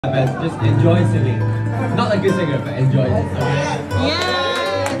best. Just enjoy singing. Not a good singer, but enjoy it. Okay? Yeah.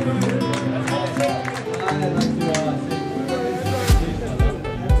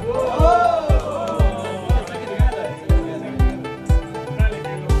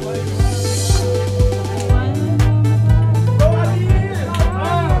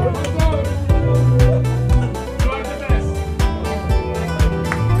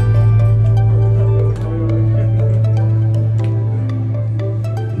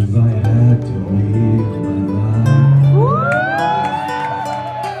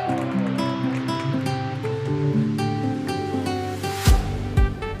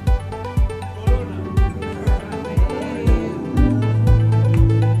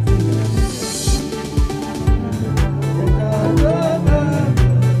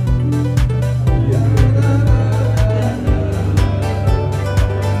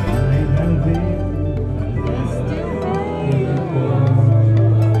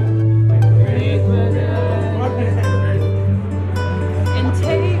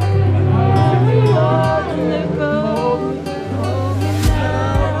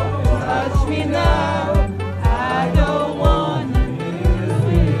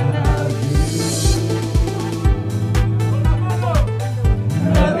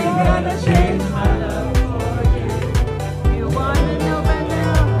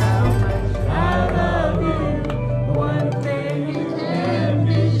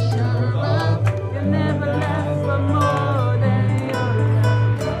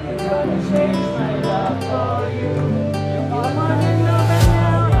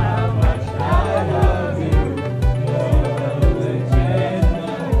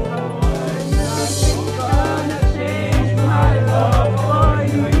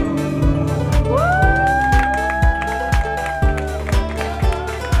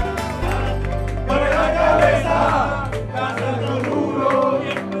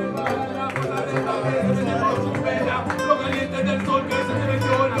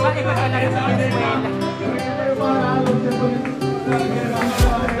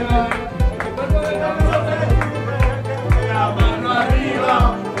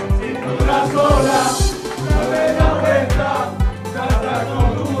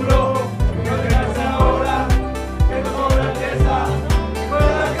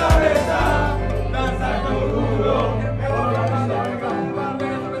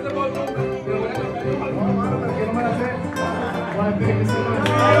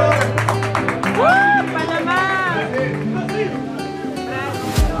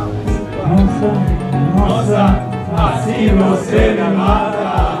 Nossa, assim você me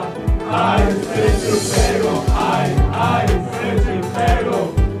mata. Ai, se eu te pego, ai, se eu te pego.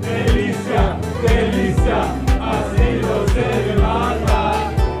 Delícia, delícia, assim você me mata.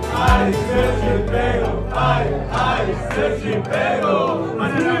 Ai, se eu te pego, ai, se eu te pego.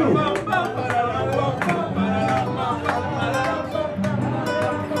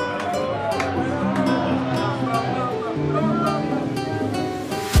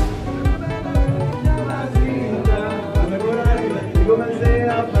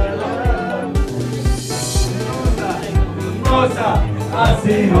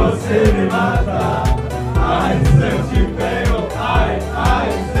 Assim você me mata. Ai, se eu te pego, ai,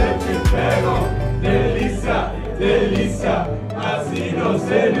 se eu te pego. Delícia, delícia, assim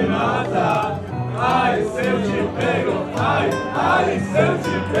você me mata. Ai, se eu te pego, ai, se eu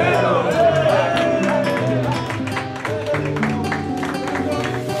te pego.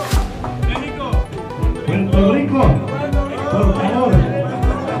 Puerto Rico, por favor,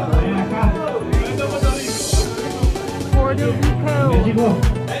 ven acá. Puerto Rico.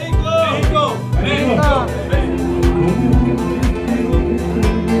 México. México.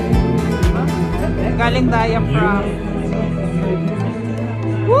 Galing diaphragm.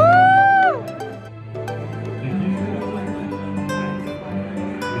 Woo!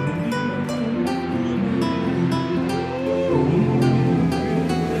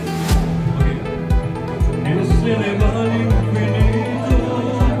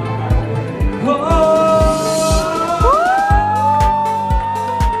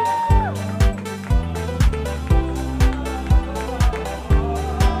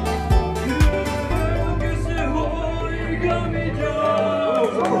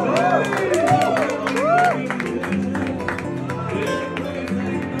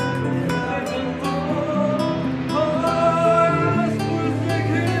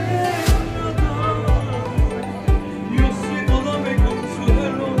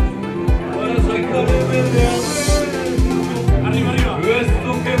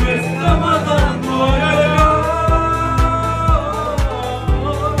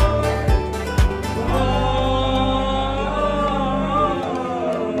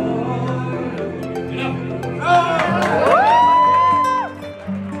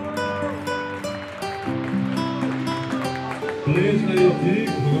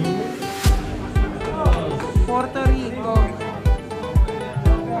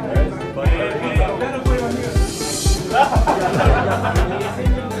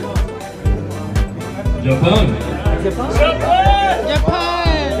 Japan. Japan!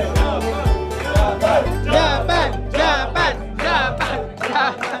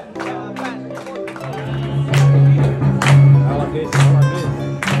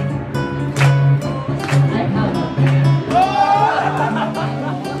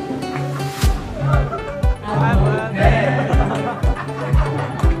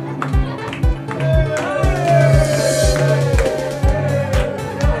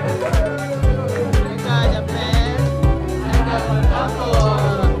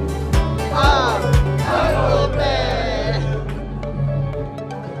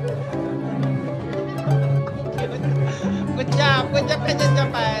 Good job, Pageant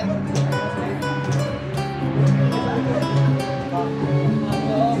Japan.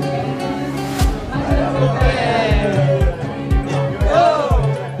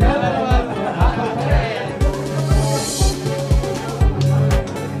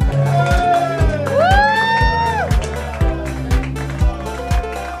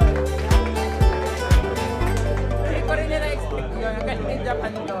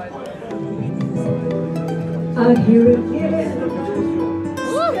 I hear it again.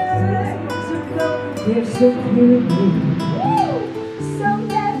 They're so beautiful. So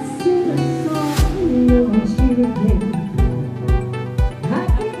let's sing a song. You'll hear again.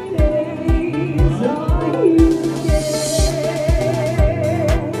 Happy days are here again.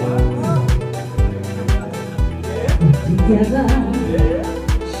 Together,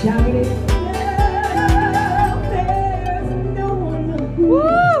 shout it out. There's no one who,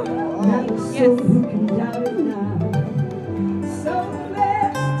 not a soul who can doubt it now. So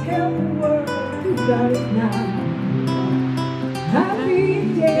let's tell the world about it now. Happy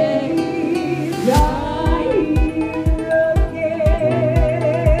days are here again.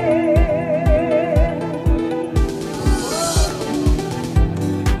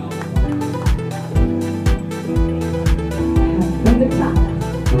 From the top.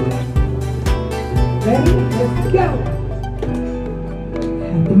 Ready? Let's go.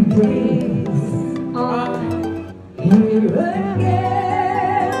 Happy days are here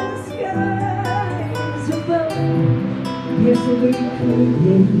again. Skies above. Yes, we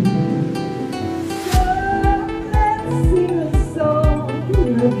create. So let's sing a song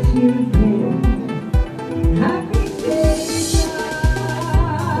of children. Happy days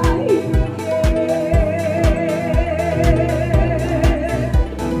are here again.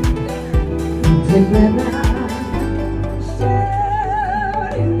 Together,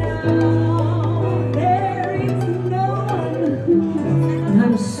 shouting out, there is no one who,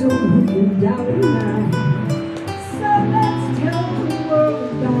 not a soul who can doubt it now. So let's tell the world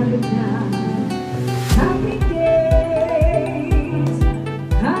about it now. Happy days,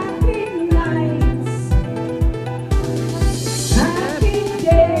 happy nights, happy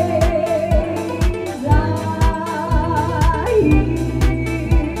days are here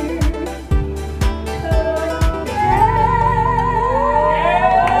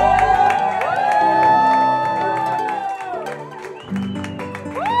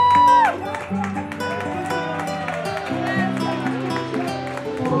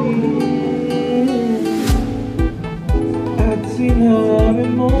At sinabi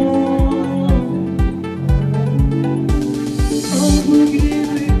mo ang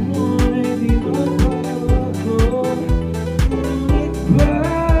pag-ibig mo ay di magbabago. Ngunit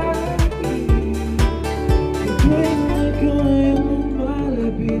bakit ika'y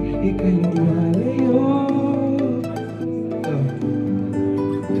lumalapit, ika'y lumalayo?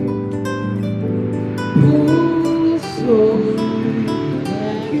 Puso'y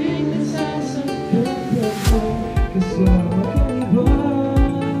aking nasasaktan ako kasama kang iba.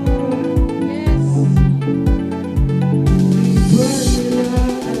 Iba nila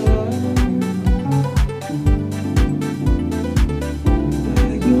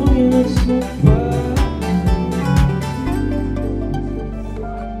tayo'y nagsumpa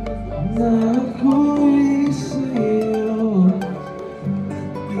na ako'y sa'yo,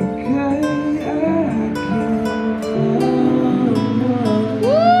 ika'y aking lamang.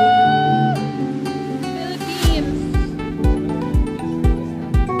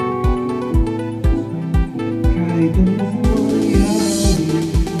 Kahit anong mangyari,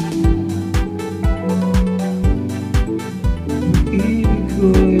 pag-ibig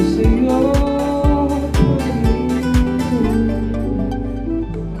ko'y sa'yo pa rin.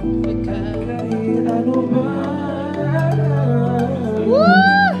 Kahit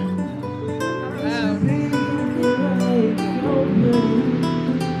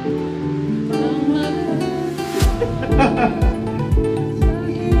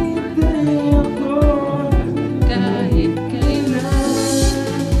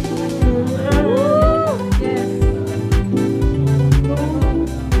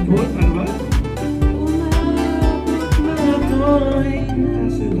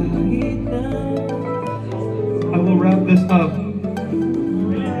the stuff.